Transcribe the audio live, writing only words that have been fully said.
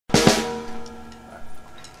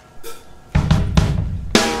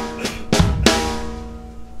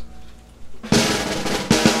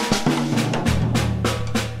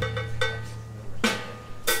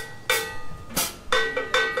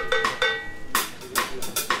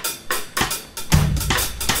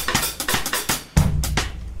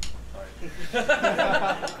You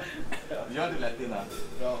want to Latin ah?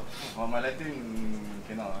 No. Oh, my Latin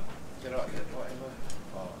cannot ah. Cannot, whatever.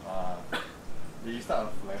 Oh, you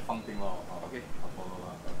start with like fun thing lor. Okay. I'll follow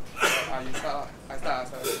lah. You start. I start.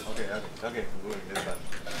 Okay, good, let's start.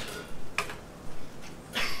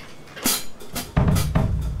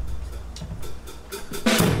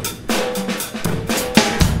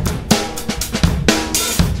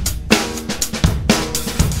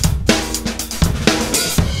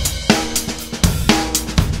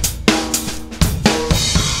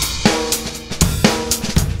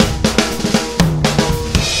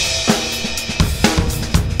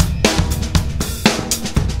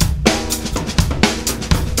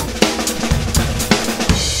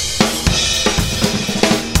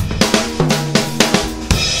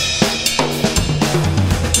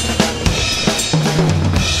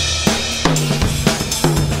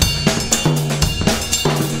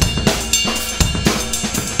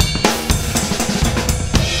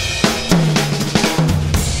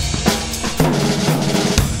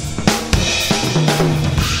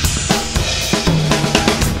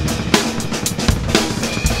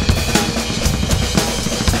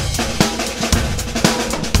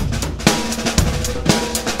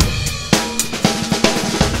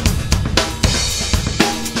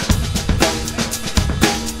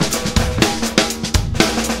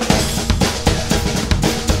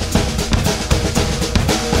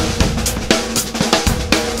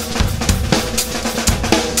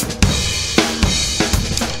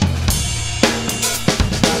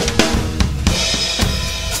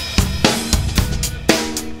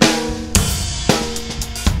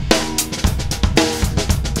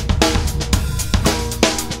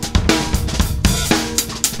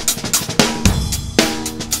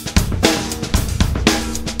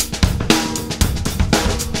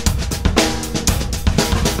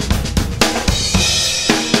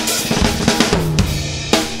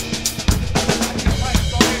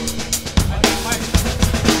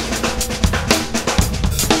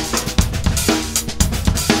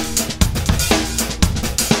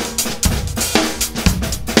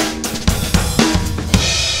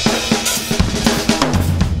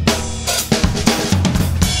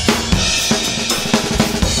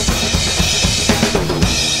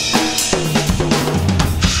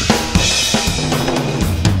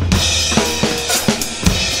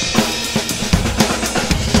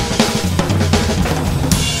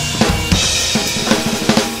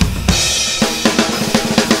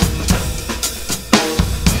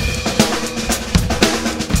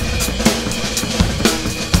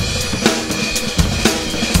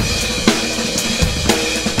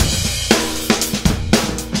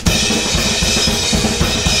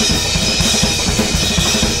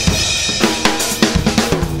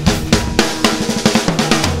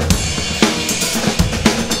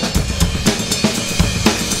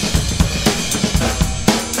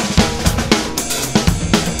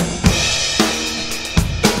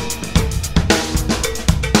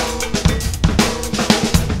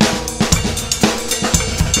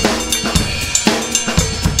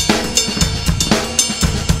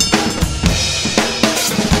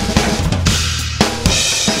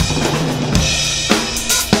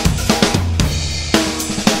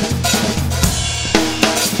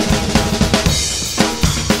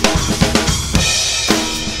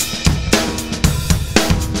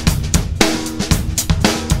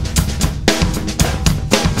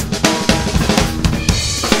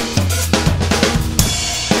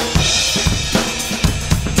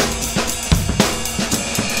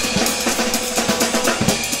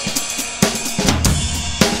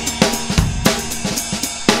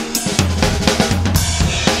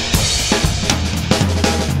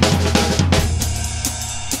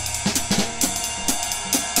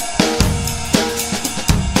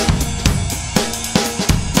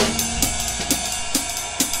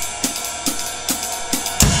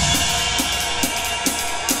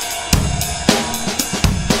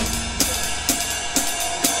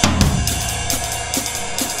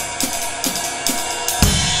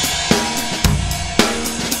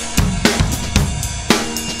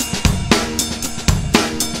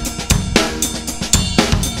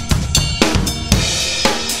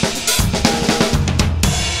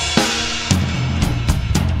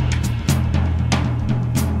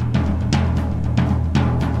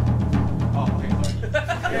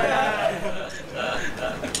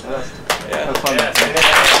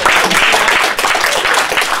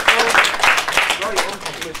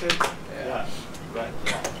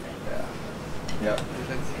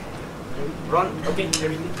 Ron, okay,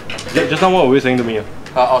 everything. Yeah, just now what were you saying to me?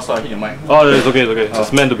 Oh, sorry, hit your mic. Oh, it's okay, it's okay.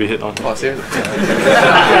 It's meant to be hit on. Oh, seriously?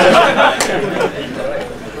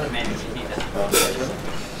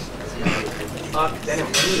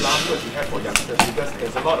 any last words you have for youngsters? Because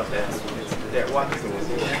there's a lot of them that want to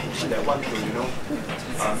you know,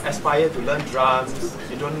 aspire to learn drums.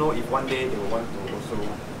 You don't know if one day they will want to also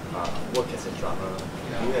work as a drummer.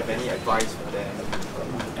 Do you have any advice for them?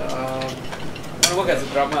 Want to work as a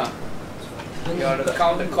drummer? You got to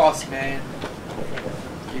count the cost, man.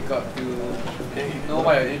 You got to know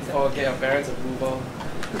what you're in for, get your parents' approval.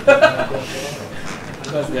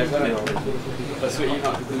 Because they're going to persuade you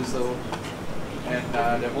not to do so.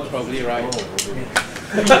 And they're most probably right.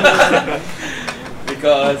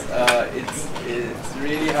 Because it's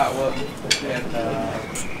really hard work. And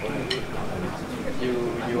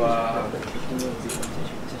you are,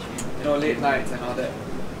 you know, late nights and all that.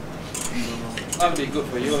 It's not going to be good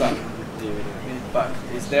for you, lah. But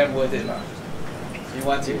it's damn worth it, lah.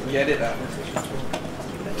 Once you get it,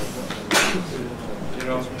 you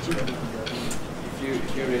know,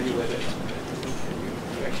 if you really worth it,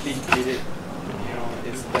 you actually did it. You know,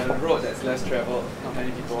 it's the road that's less traveled. Not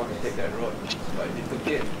many people want to take that road, but if you took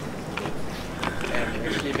it and you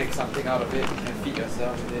actually make something out of it and feed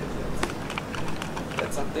yourself with it,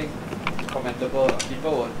 that's something commendable.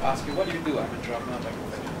 People will ask you, "What do you do?" "I'm a drummer." I'm like,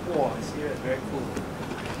 "Wow, serious, very cool."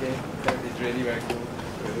 Okay, it's really very cool.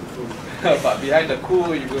 But behind the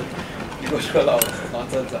cool, you go through a lot of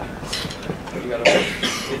nonsense. You gotta,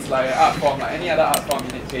 it's like an art form, like any other art form.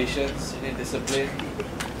 You need patience, you need discipline.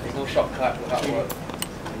 There's no shortcut to hard work.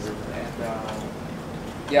 And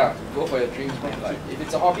yeah, go for your dreams, man. Like if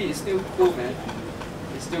it's a hobby, it's still cool, man.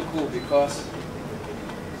 It's still cool because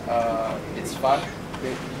it's fun.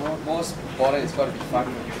 Most important, it's got to be fun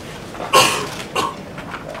for you.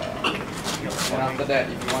 And after that,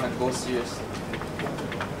 if you want to go serious,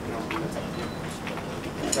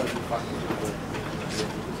 it's gotta be fun.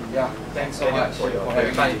 Yeah, thanks so much for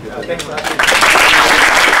having me. Thanks for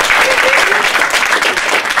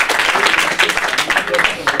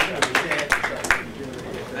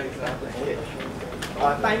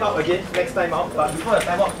time out again, next time out. But before the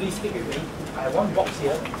time out, please stick with me. I have one box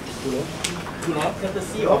here,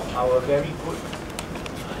 courtesy of our very good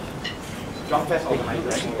Drum Fest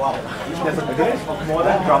organizer. Wow, there's a group of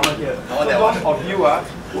modern drummer here. So one of you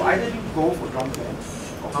who either didn't go for Drum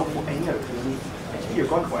Fest or go for any other training. Actually, you've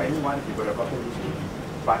gone for anyone, you would have gotten this training.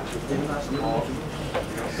 But you've given us more.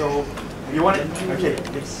 So you want it? Okay.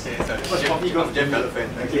 First copy goes to Jeff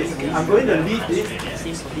Elephant. Okay. I'm going to leave this.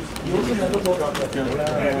 You also never go Drum Fest.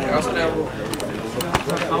 I also never go.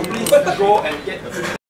 Please go and get the